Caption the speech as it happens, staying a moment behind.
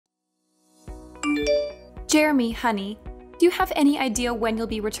Jeremy, honey, do you have any idea when you'll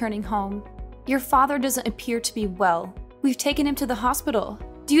be returning home? Your father doesn't appear to be well. We've taken him to the hospital.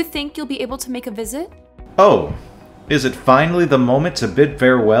 Do you think you'll be able to make a visit? Oh, is it finally the moment to bid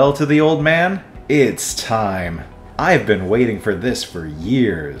farewell to the old man? It's time. I've been waiting for this for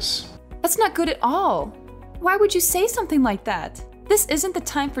years. That's not good at all. Why would you say something like that? This isn't the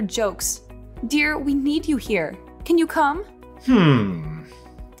time for jokes. Dear, we need you here. Can you come?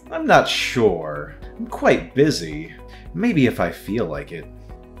 I'm not sure. I'm quite busy. Maybe if I feel like it.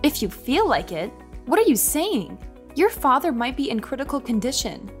 If you feel like it? What are you saying? Your father might be in critical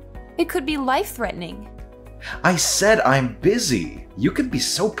condition. It could be life-threatening. I said I'm busy. You can be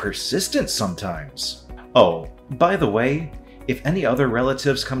so persistent sometimes. Oh, by the way, if any other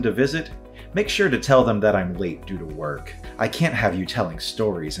relatives come to visit, make sure to tell them that I'm late due to work. I can't have you telling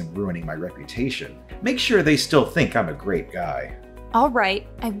stories and ruining my reputation. Make sure they still think I'm a great guy. All right,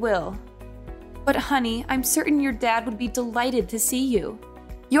 I will. But honey, I'm certain your dad would be delighted to see you.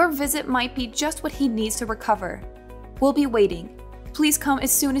 Your visit might be just what he needs to recover. We'll be waiting. Please come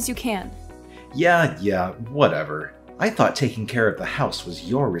as soon as you can. Yeah, whatever. I thought taking care of the house was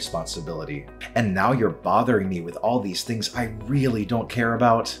your responsibility. And now you're bothering me with all these things I really don't care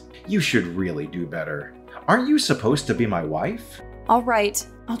about. You should really do better. Aren't you supposed to be my wife? All right,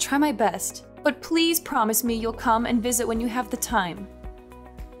 I'll try my best. But please promise me you'll come and visit when you have the time.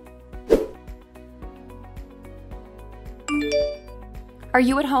 Are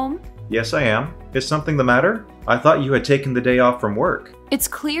you at home? Yes, I am. Is something the matter? I thought you had taken the day off from work. It's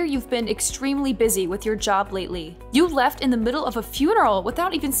clear you've been extremely busy with your job lately. You left in the middle of a funeral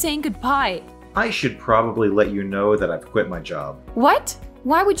without even saying goodbye. I should probably let you know that I've quit my job. What?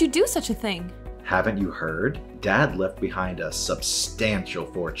 Why would you do such a thing? Haven't you heard? Dad left behind a substantial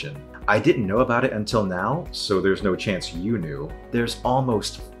fortune. I didn't know about it until now, so there's no chance you knew. There's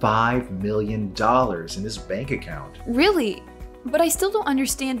almost $5 million in his bank account. Really? But I still don't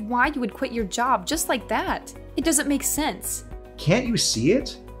understand why you would quit your job just like that. It doesn't make sense. Can't you see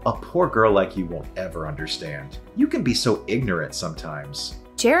it? A poor girl like you won't ever understand. You can be so ignorant sometimes.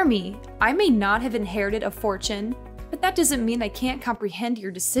 Jeremy, I may not have inherited a fortune, but that doesn't mean I can't comprehend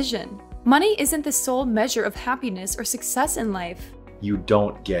your decision. Money isn't the sole measure of happiness or success in life. You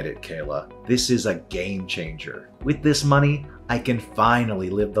don't get it, Kayla. This is a game changer. With this money, I can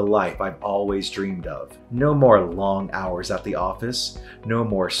finally live the life I've always dreamed of. No more long hours at the office, no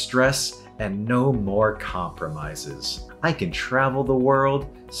more stress, and no more compromises. I can travel the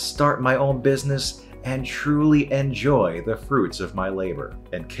world, start my own business, and truly enjoy the fruits of my labor.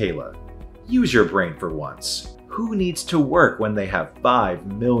 And Kayla, use your brain for once. Who needs to work when they have $5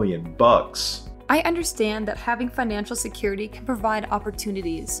 million? I understand that having financial security can provide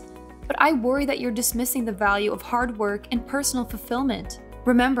opportunities, but I worry that you're dismissing the value of hard work and personal fulfillment.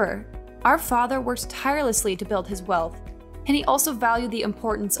 Remember, our father worked tirelessly to build his wealth, and he also valued the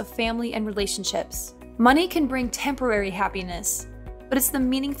importance of family and relationships. Money can bring temporary happiness, but it's the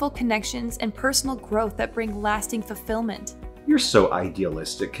meaningful connections and personal growth that bring lasting fulfillment. You're so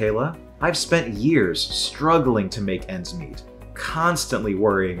idealistic, Kayla. I've spent years struggling to make ends meet, constantly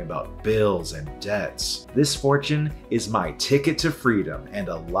worrying about bills and debts. This fortune is my ticket to freedom and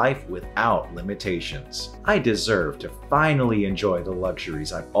a life without limitations. I deserve to finally enjoy the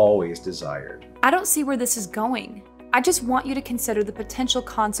luxuries I've always desired. I don't see where this is going. I just want you to consider the potential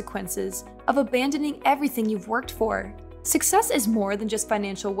consequences of abandoning everything you've worked for. Success is more than just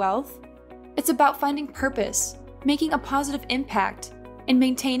financial wealth. It's about finding purpose, making a positive impact, and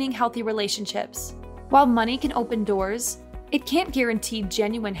maintaining healthy relationships. While money can open doors, it can't guarantee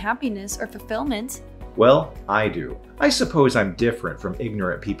genuine happiness or fulfillment. Well, I do. I suppose I'm different from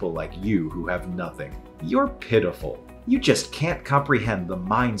ignorant people like you who have nothing. You're pitiful. You just can't comprehend the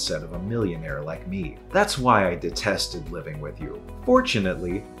mindset of a millionaire like me. That's why I detested living with you.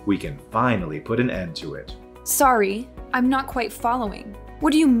 Fortunately, we can finally put an end to it. Sorry, I'm not quite following.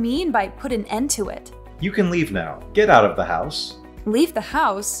 What do you mean by put an end to it? You can leave now. Get out of the house. Leave the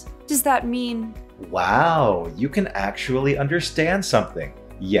house? Does that mean… Wow, you can actually understand something.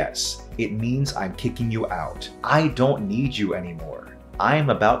 Yes, it means I'm kicking you out. I don't need you anymore.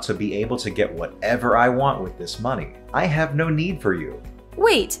 I'm about to be able to get whatever I want with this money. I have no need for you.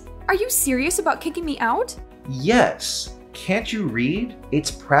 Wait, are you serious about kicking me out? Yes. Can't you read?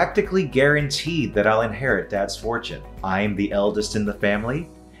 It's practically guaranteed that I'll inherit Dad's fortune. I'm the eldest in the family,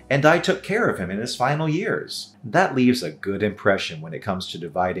 and I took care of him in his final years. That leaves a good impression when it comes to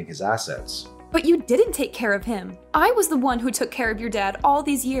dividing his assets. But you didn't take care of him. I was the one who took care of your dad all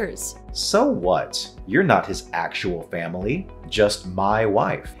these years. So what? You're not his actual family, just my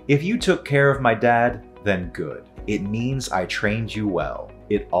wife. If you took care of my dad, then good. It means I trained you well.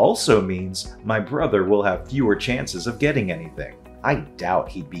 It also means my brother will have fewer chances of getting anything. I doubt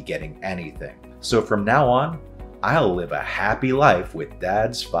he'd be getting anything. So from now on, I'll live a happy life with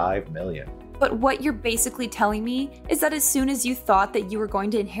Dad's $5 million. But what you're basically telling me is that as soon as you thought that you were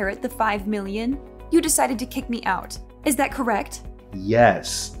going to inherit the $5 million, you decided to kick me out. Is that correct?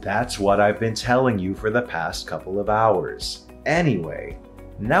 Yes, that's what I've been telling you for the past couple of hours. Anyway,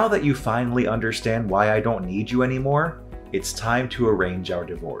 now that you finally understand why I don't need you anymore, it's time to arrange our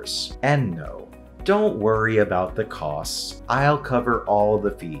divorce. And no, don't worry about the costs. I'll cover all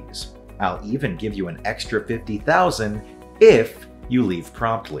the fees. I'll even give you an extra $50,000 if you leave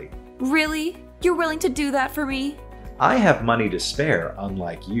promptly. Really? You're willing to do that for me? I have money to spare,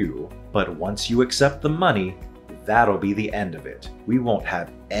 unlike you, but once you accept the money, that'll be the end of it. We won't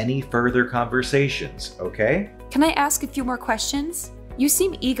have any further conversations, okay? Can I ask a few more questions? You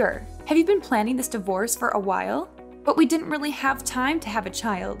seem eager. Have you been planning this divorce for a while? But we didn't really have time to have a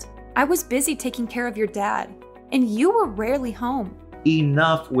child. I was busy taking care of your dad, and you were rarely home.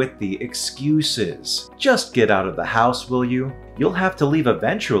 Enough with the excuses. Just get out of the house, will you? You'll have to leave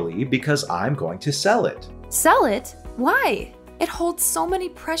eventually because I'm going to sell it. Sell it? Why? It holds so many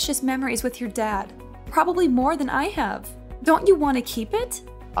precious memories with your dad. Probably more than I have. Don't you want to keep it?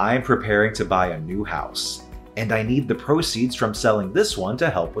 I'm preparing to buy a new house, and I need the proceeds from selling this one to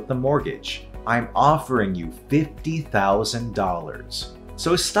help with the mortgage. I'm offering you $50,000.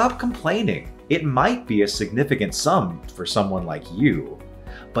 So stop complaining. It might be a significant sum for someone like you,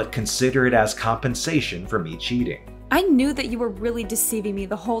 but consider it as compensation for me cheating. I knew that you were really deceiving me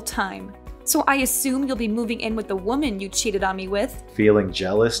the whole time. So I assume you'll be moving in with the woman you cheated on me with. Feeling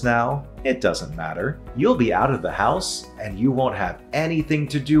jealous now? It doesn't matter. You'll be out of the house, and you won't have anything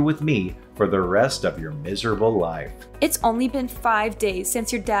to do with me for the rest of your miserable life. It's only been 5 days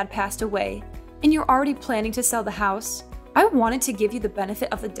since your dad passed away, and you're already planning to sell the house. I wanted to give you the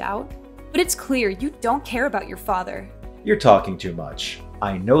benefit of the doubt, but it's clear you don't care about your father. You're talking too much.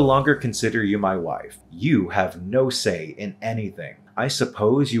 I no longer consider you my wife. You have no say in anything. I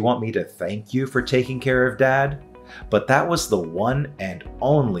suppose you want me to thank you for taking care of Dad? But that was the one and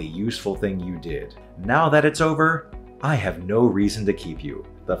only useful thing you did. Now that it's over, I have no reason to keep you.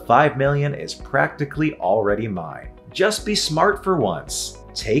 The $5 million is practically already mine. Just be smart for once.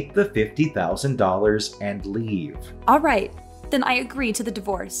 Take the $50,000 and leave. All right, then I agree to the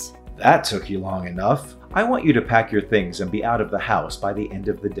divorce. That took you long enough. I want you to pack your things and be out of the house by the end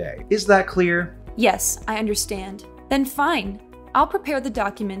of the day. Is that clear? Yes, I understand. Then fine. I'll prepare the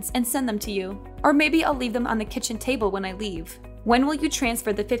documents and send them to you. Or maybe I'll leave them on the kitchen table when I leave. When will you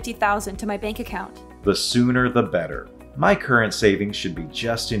transfer the $50,000 to my bank account? The sooner the better. My current savings should be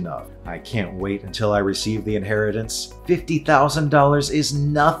just enough. I can't wait until I receive the inheritance. $50,000 is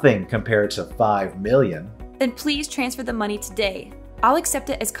nothing compared to $5 million. Then please transfer the money today. I'll accept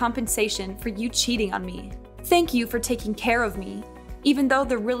it as compensation for you cheating on me. Thank you for taking care of me, even though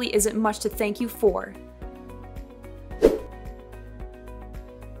there really isn't much to thank you for.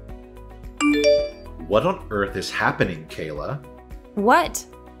 What on earth is happening, Kayla? What?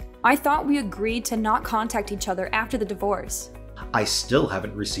 I thought we agreed to not contact each other after the divorce. I still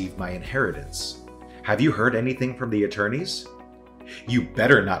haven't received my inheritance. Have you heard anything from the attorneys? You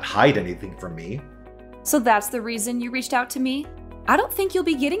better not hide anything from me. So that's the reason you reached out to me? I don't think you'll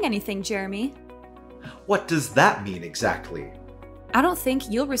be getting anything, Jeremy. What does that mean exactly? I don't think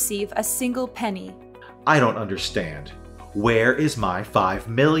you'll receive a single penny. I don't understand. Where is my $5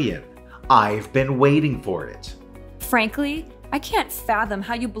 million? I've been waiting for it. Frankly, I can't fathom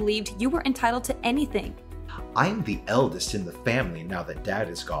how you believed you were entitled to anything. I'm the eldest in the family now that Dad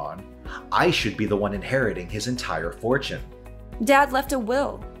is gone. I should be the one inheriting his entire fortune. Dad left a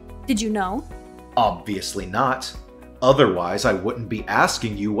will. Did you know? Obviously not. Otherwise, I wouldn't be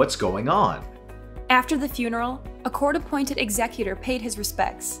asking you what's going on. After the funeral, a court-appointed executor paid his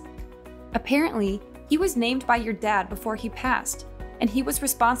respects. Apparently, he was named by your dad before he passed, and he was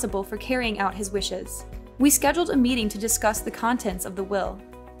responsible for carrying out his wishes. We scheduled a meeting to discuss the contents of the will.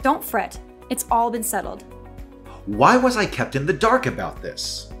 Don't fret, it's all been settled. Why was I kept in the dark about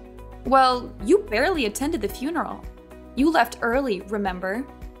this? Well, you barely attended the funeral. You left early, remember?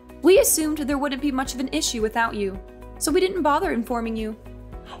 We assumed there wouldn't be much of an issue without you, so we didn't bother informing you.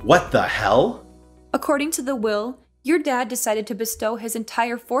 What the hell? According to the will, your dad decided to bestow his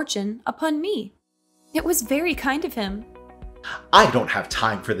entire fortune upon me. It was very kind of him. I don't have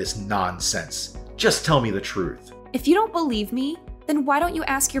time for this nonsense. Just tell me the truth. If you don't believe me, then why don't you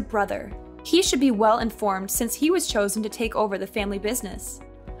ask your brother? He should be well informed since he was chosen to take over the family business.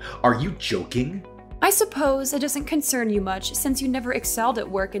 Are you joking? I suppose it doesn't concern you much since you never excelled at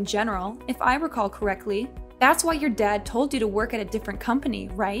work in general, if I recall correctly. That's why your dad told you to work at a different company,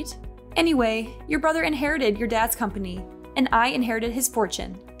 right? Anyway, your brother inherited your dad's company, and I inherited his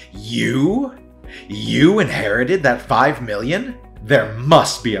fortune. You? You inherited that $5 million? There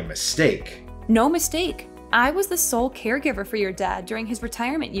must be a mistake. No mistake. I was the sole caregiver for your dad during his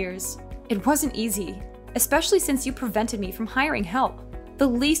retirement years. It wasn't easy, especially since you prevented me from hiring help. The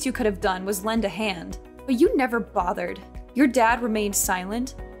least you could have done was lend a hand, but you never bothered. Your dad remained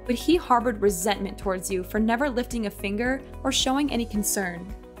silent, but he harbored resentment towards you for never lifting a finger or showing any concern.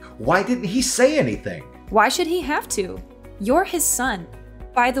 Why didn't he say anything? Why should he have to? You're his son.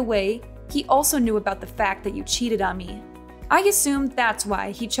 By the way, he also knew about the fact that you cheated on me. I assumed that's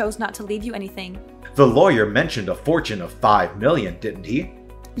why he chose not to leave you anything. The lawyer mentioned a fortune of $5 million, didn't he?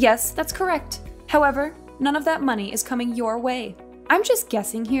 Yes, that's correct. However, none of that money is coming your way. I'm just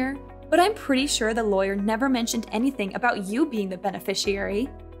guessing here, but I'm pretty sure the lawyer never mentioned anything about you being the beneficiary.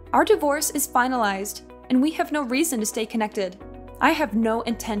 Our divorce is finalized, and we have no reason to stay connected. I have no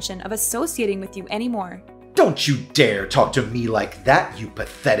intention of associating with you anymore. Don't you dare talk to me like that, you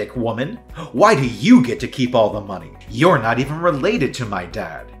pathetic woman. Why do you get to keep all the money? You're not even related to my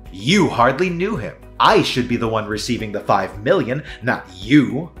dad. You hardly knew him. I should be the one receiving the $5 million, not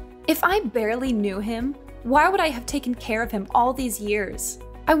you. If I barely knew him, why would I have taken care of him all these years?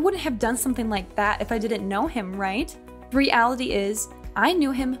 I wouldn't have done something like that if I didn't know him, right? The reality is, I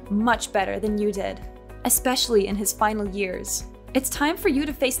knew him much better than you did, especially in his final years. It's time for you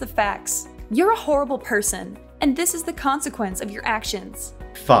to face the facts. You're a horrible person, and this is the consequence of your actions.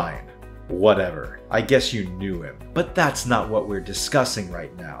 Fine. Whatever. I guess you knew him. But that's not what we're discussing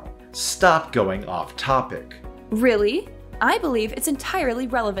right now. Stop going off topic. Really? I believe it's entirely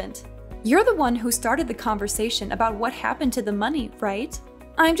relevant. You're the one who started the conversation about what happened to the money, right?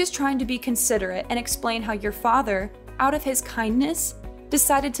 I'm just trying to be considerate and explain how your father, out of his kindness,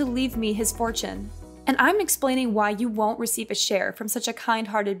 decided to leave me his fortune. And I'm explaining why you won't receive a share from such a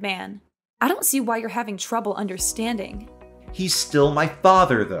kind-hearted man. I don't see why you're having trouble understanding. He's still my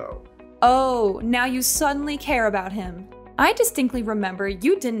father, though. Oh, now you suddenly care about him. I distinctly remember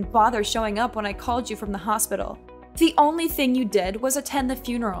you didn't bother showing up when I called you from the hospital. The only thing you did was attend the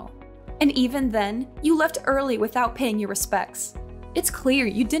funeral. And even then, you left early without paying your respects. It's clear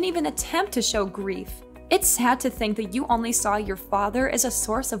you didn't even attempt to show grief. It's sad to think that you only saw your father as a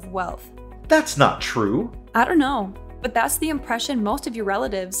source of wealth. That's not true. I don't know, but that's the impression most of your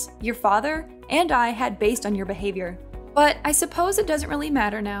relatives, your father, and I had based on your behavior. But I suppose it doesn't really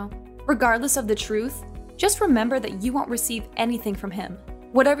matter now. Regardless of the truth, just remember that you won't receive anything from him.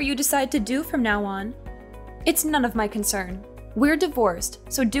 Whatever you decide to do from now on, it's none of my concern. We're divorced,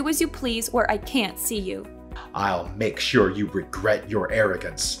 so do as you please where I can't see you. I'll make sure you regret your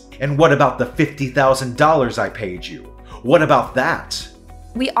arrogance. And what about the $50,000 I paid you? What about that?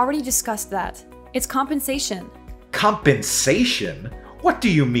 We already discussed that. It's compensation. Compensation? What do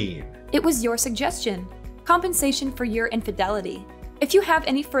you mean? It was your suggestion. Compensation for your infidelity. If you have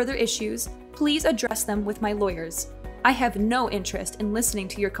any further issues, please address them with my lawyers. I have no interest in listening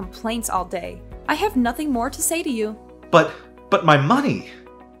to your complaints all day. I have nothing more to say to you. But my money?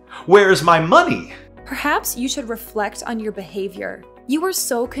 Where's my money? Perhaps you should reflect on your behavior. You were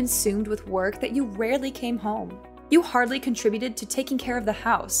so consumed with work that you rarely came home. You hardly contributed to taking care of the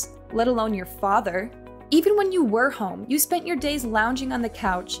house, let alone your father. Even when you were home, you spent your days lounging on the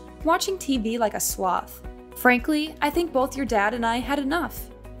couch, watching TV like a sloth. Frankly, I think both your dad and I had enough.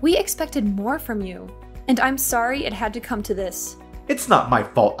 We expected more from you, and I'm sorry it had to come to this. It's not my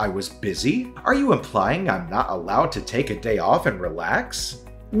fault I was busy. Are you implying I'm not allowed to take a day off and relax?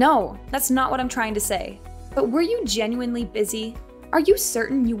 No, that's not what I'm trying to say. But were you genuinely busy? Are you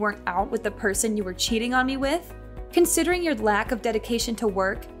certain you weren't out with the person you were cheating on me with? Considering your lack of dedication to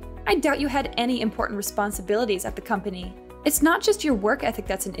work, I doubt you had any important responsibilities at the company. It's not just your work ethic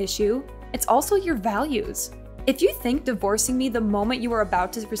that's an issue, it's also your values. If you think divorcing me the moment you were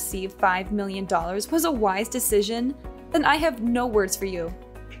about to receive $5 million was a wise decision, then I have no words for you.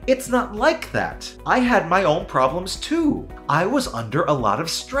 It's not like that. I had my own problems too. I was under a lot of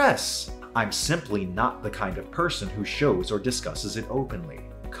stress. I'm simply not the kind of person who shows or discusses it openly.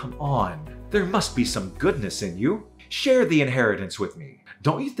 Come on, there must be some goodness in you. Share the inheritance with me.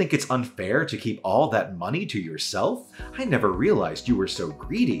 Don't you think it's unfair to keep all that money to yourself? I never realized you were so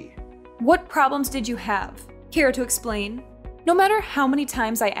greedy. What problems did you have? Care to explain? No matter how many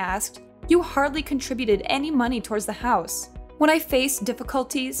times I asked, you hardly contributed any money towards the house. When I faced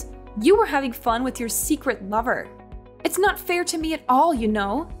difficulties, you were having fun with your secret lover. It's not fair to me at all, you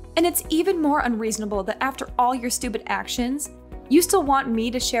know, and it's even more unreasonable that after all your stupid actions, you still want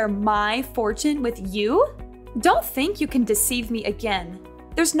me to share my fortune with you? Don't think you can deceive me again.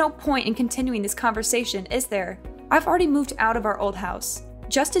 There's no point in continuing this conversation, is there? I've already moved out of our old house,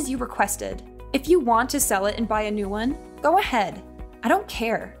 just as you requested. If you want to sell it and buy a new one, go ahead. I don't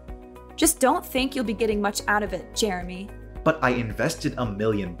care. Just don't think you'll be getting much out of it, Jeremy. But I invested $1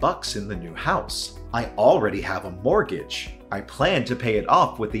 million in the new house. I already have a mortgage. I plan to pay it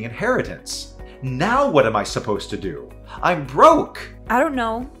off with the inheritance. Now what am I supposed to do? I'm broke! I don't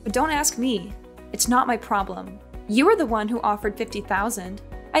know, but don't ask me. It's not my problem. You were the one who offered $50,000.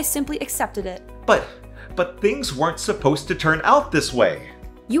 I simply accepted it. But things weren't supposed to turn out this way.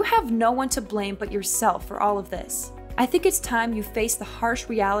 You have no one to blame but yourself for all of this. I think it's time you face the harsh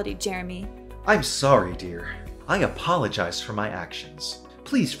reality, Jeremy. I'm sorry, dear. I apologize for my actions.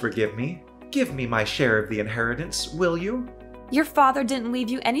 Please forgive me. Give me my share of the inheritance, will you? Your father didn't leave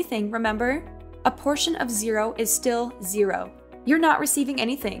you anything, remember? A portion of 0 is still 0. You're not receiving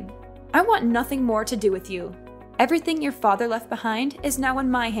anything. I want nothing more to do with you. Everything your father left behind is now in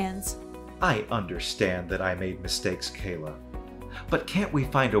my hands. I understand that I made mistakes, Kayla. But can't we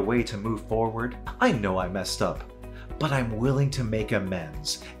find a way to move forward? I know I messed up, but I'm willing to make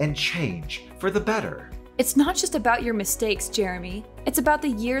amends and change for the better. It's not just about your mistakes, Jeremy. It's about the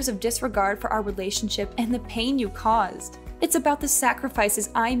years of disregard for our relationship and the pain you caused. It's about the sacrifices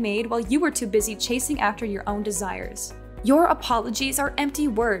I made while you were too busy chasing after your own desires. Your apologies are empty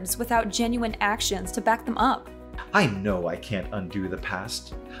words without genuine actions to back them up. I know I can't undo the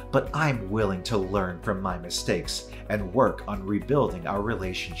past, but I'm willing to learn from my mistakes and work on rebuilding our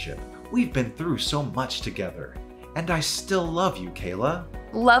relationship. We've been through so much together, and I still love you, Kayla.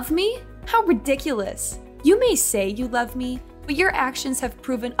 Love me? How ridiculous. You may say you love me, but your actions have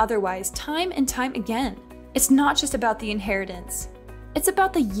proven otherwise time and time again. It's not just about the inheritance. It's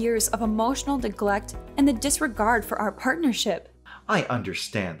about the years of emotional neglect and the disregard for our partnership. I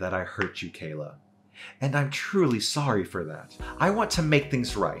understand that I hurt you, Kayla, and I'm truly sorry for that. I want to make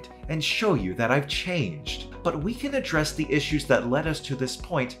things right and show you that I've changed, but we can address the issues that led us to this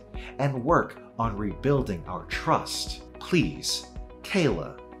point and work on rebuilding our trust. Please,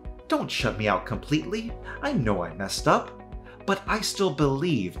 Kayla, don't shut me out completely. I know I messed up, but I still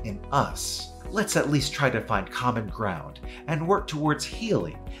believe in us. Let's at least try to find common ground and work towards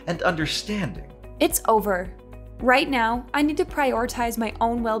healing and understanding. It's over. Right now, I need to prioritize my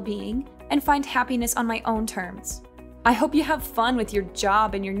own well-being and find happiness on my own terms. I hope you have fun with your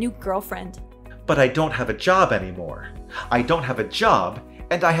job and your new girlfriend. But I don't have a job anymore. I don't have a job,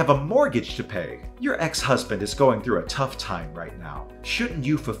 and I have a mortgage to pay. Your ex-husband is going through a tough time right now. Shouldn't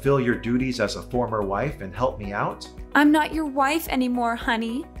you fulfill your duties as a former wife and help me out? I'm not your wife anymore,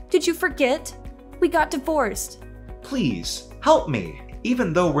 honey. Did you forget? We got divorced. Please, help me.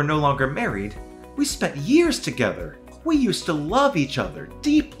 Even though we're no longer married, we spent years together. We used to love each other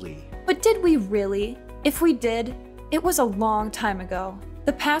deeply. But did we really? If we did, it was a long time ago.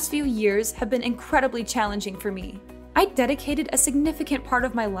 The past few years have been incredibly challenging for me. I dedicated a significant part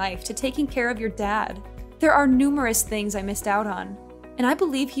of my life to taking care of your dad. There are numerous things I missed out on, and I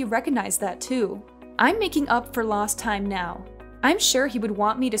believe he recognized that too. I'm making up for lost time now. I'm sure he would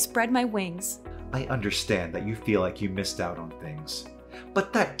want me to spread my wings. I understand that you feel like you missed out on things,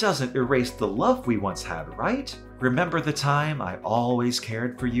 but that doesn't erase the love we once had, right? Remember the time I always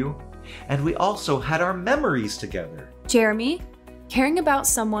cared for you? And we also had our memories together. Jeremy, caring about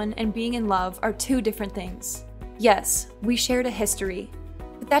someone and being in love are two different things. Yes, we shared a history,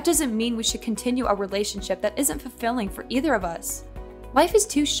 but that doesn't mean we should continue a relationship that isn't fulfilling for either of us. Life is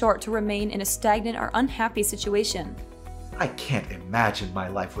too short to remain in a stagnant or unhappy situation. I can't imagine my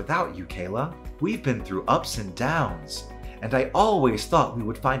life without you, Kayla. We've been through ups and downs, and I always thought we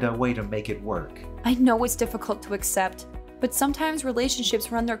would find a way to make it work. I know it's difficult to accept, but sometimes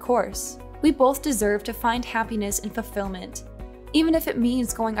relationships run their course. We both deserve to find happiness and fulfillment, even if it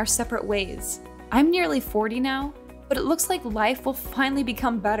means going our separate ways. I'm nearly 40 now, but it looks like life will finally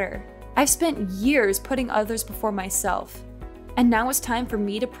become better. I've spent years putting others before myself, and now it's time for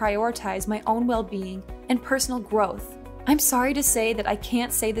me to prioritize my own well-being and personal growth. I'm sorry to say that I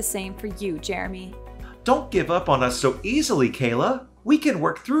can't say the same for you, Jeremy. Don't give up on us so easily, Kayla. We can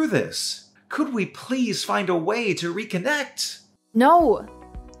work through this. Could we please find a way to reconnect? No!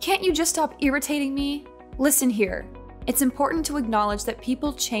 Can't you just stop irritating me? Listen here. It's important to acknowledge that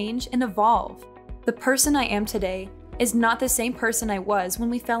people change and evolve. The person I am today is not the same person I was when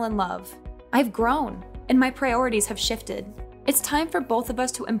we fell in love. I've grown, and my priorities have shifted. It's time for both of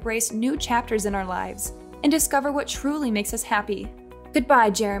us to embrace new chapters in our lives and discover what truly makes us happy.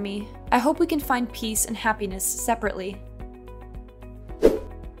 Goodbye, Jeremy. I hope we can find peace and happiness separately.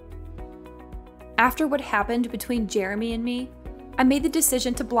 After what happened between Jeremy and me, I made the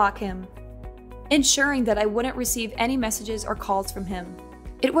decision to block him, ensuring that I wouldn't receive any messages or calls from him.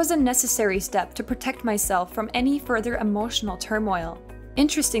 It was a necessary step to protect myself from any further emotional turmoil.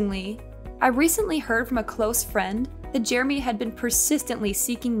 Interestingly, I recently heard from a close friend that Jeremy had been persistently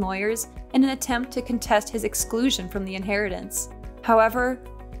seeking lawyers in an attempt to contest his exclusion from the inheritance. However,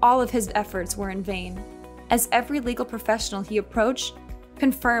 all of his efforts were in vain, as every legal professional he approached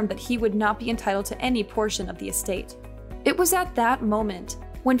confirmed that he would not be entitled to any portion of the estate. It was at that moment,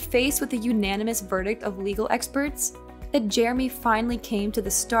 when faced with the unanimous verdict of legal experts, that Jeremy finally came to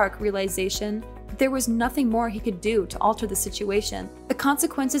the stark realization that there was nothing more he could do to alter the situation. The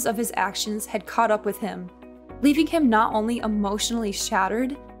consequences of his actions had caught up with him, leaving him not only emotionally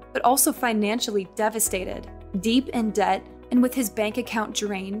shattered, but also financially devastated. Deep in debt and with his bank account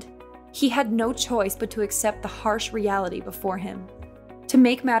drained, he had no choice but to accept the harsh reality before him. To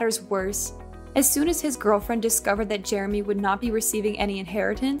make matters worse, as soon as his girlfriend discovered that Jeremy would not be receiving any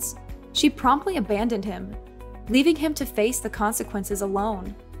inheritance, she promptly abandoned him, leaving him to face the consequences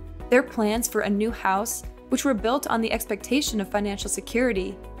alone. Their plans for a new house, which were built on the expectation of financial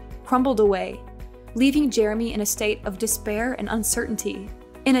security, crumbled away, leaving Jeremy in a state of despair and uncertainty.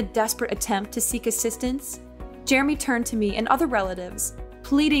 In a desperate attempt to seek assistance, Jeremy turned to me and other relatives,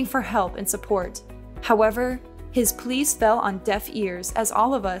 pleading for help and support. However, his pleas fell on deaf ears, as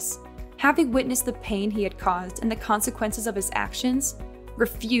all of us, having witnessed the pain he had caused and the consequences of his actions,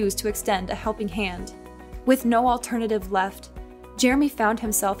 refused to extend a helping hand. With no alternative left, Jeremy found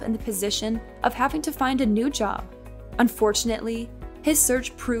himself in the position of having to find a new job. Unfortunately, his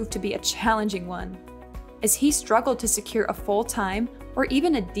search proved to be a challenging one, as he struggled to secure a full-time or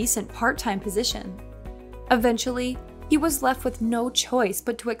even a decent part-time position. Eventually, he was left with no choice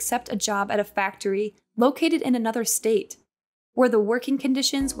but to accept a job at a factory located in another state, where the working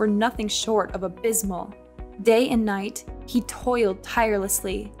conditions were nothing short of abysmal. Day and night, he toiled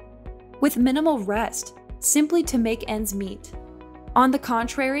tirelessly, with minimal rest, simply to make ends meet. On the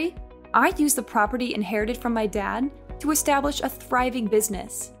contrary, I used the property inherited from my dad to establish a thriving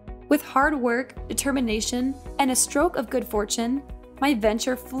business. With hard work, determination, and a stroke of good fortune, my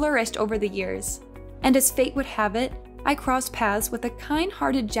venture flourished over the years. And as fate would have it, I crossed paths with a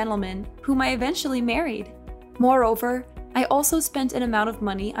kind-hearted gentleman whom I eventually married. Moreover, I also spent an amount of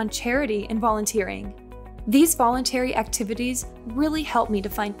money on charity and volunteering. These voluntary activities really helped me to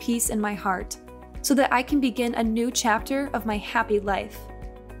find peace in my heart, so that I can begin a new chapter of my happy life.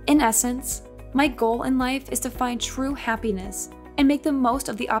 In essence, my goal in life is to find true happiness and make the most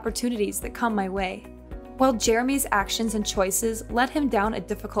of the opportunities that come my way. While Jeremy's actions and choices led him down a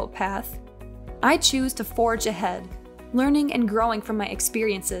difficult path, I choose to forge ahead, learning and growing from my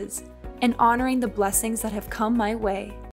experiences, and honoring the blessings that have come my way.